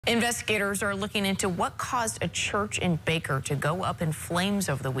Investigators are looking into what caused a church in Baker to go up in flames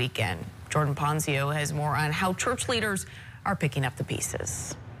over the weekend. Jordan Ponzio has more on how church leaders are picking up the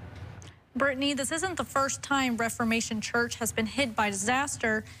pieces. Brittany, this isn't the first time Reformation Church has been hit by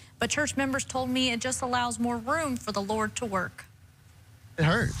disaster, but church members told me it just allows more room for the Lord to work. It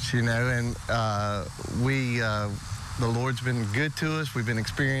hurts, you know, and the Lord's been good to us. We've been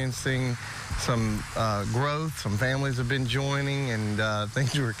experiencing some growth. Some families have been joining, and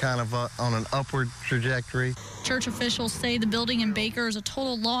things were kind of on an upward trajectory. Church officials say the building in Baker is a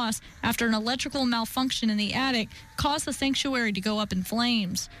total loss after an electrical malfunction in the attic caused the sanctuary to go up in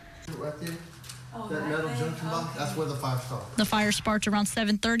flames. Right there, that metal junction box, that's where the fire started. The fire sparked around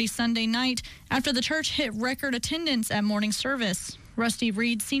 7:30 Sunday night after the church hit record attendance at morning service. Rusty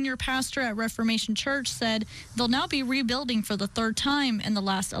Reed, senior pastor at Reformation Church, said they'll now be rebuilding for the third time in the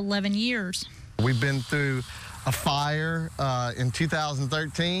last 11 years. We've been through a fire in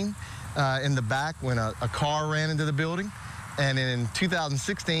 2013 in the back when a car ran into the building. And in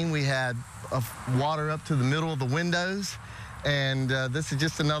 2016, we had water up to the middle of the windows. And this is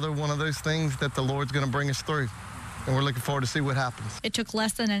just another one of those things that the Lord's going to bring us through. And we're looking forward to see what happens. It took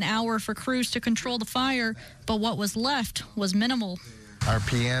less than an hour for crews to control the fire, but what was left was minimal. Our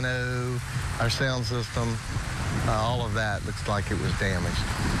piano, our sound system, all of that looks like it was damaged.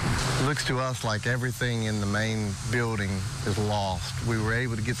 It looks to us like everything in the main building is lost. We were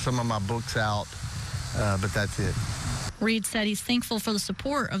able to get some of my books out, but that's it. Reed said he's thankful for the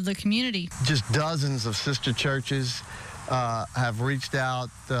support of the community. Just dozens of sister churches have reached out.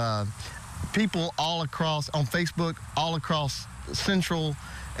 People all across, on Facebook, all across Central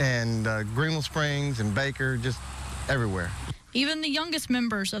and Greenville Springs and Baker, just everywhere. Even the youngest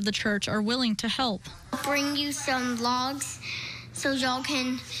members of the church are willing to help. Bring you some logs so y'all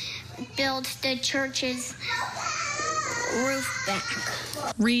can build the church's roof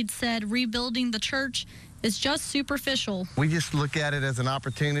back. Reed said rebuilding the church is just superficial. We just look at it as an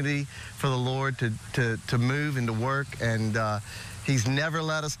opportunity for the Lord to move and to work, and He's never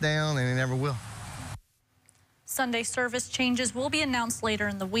let us down, and He never will. Sunday service changes will be announced later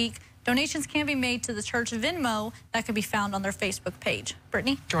in the week. Donations can be made to the church Venmo that can be found on their Facebook page.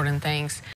 Brittany? Jordan, thanks.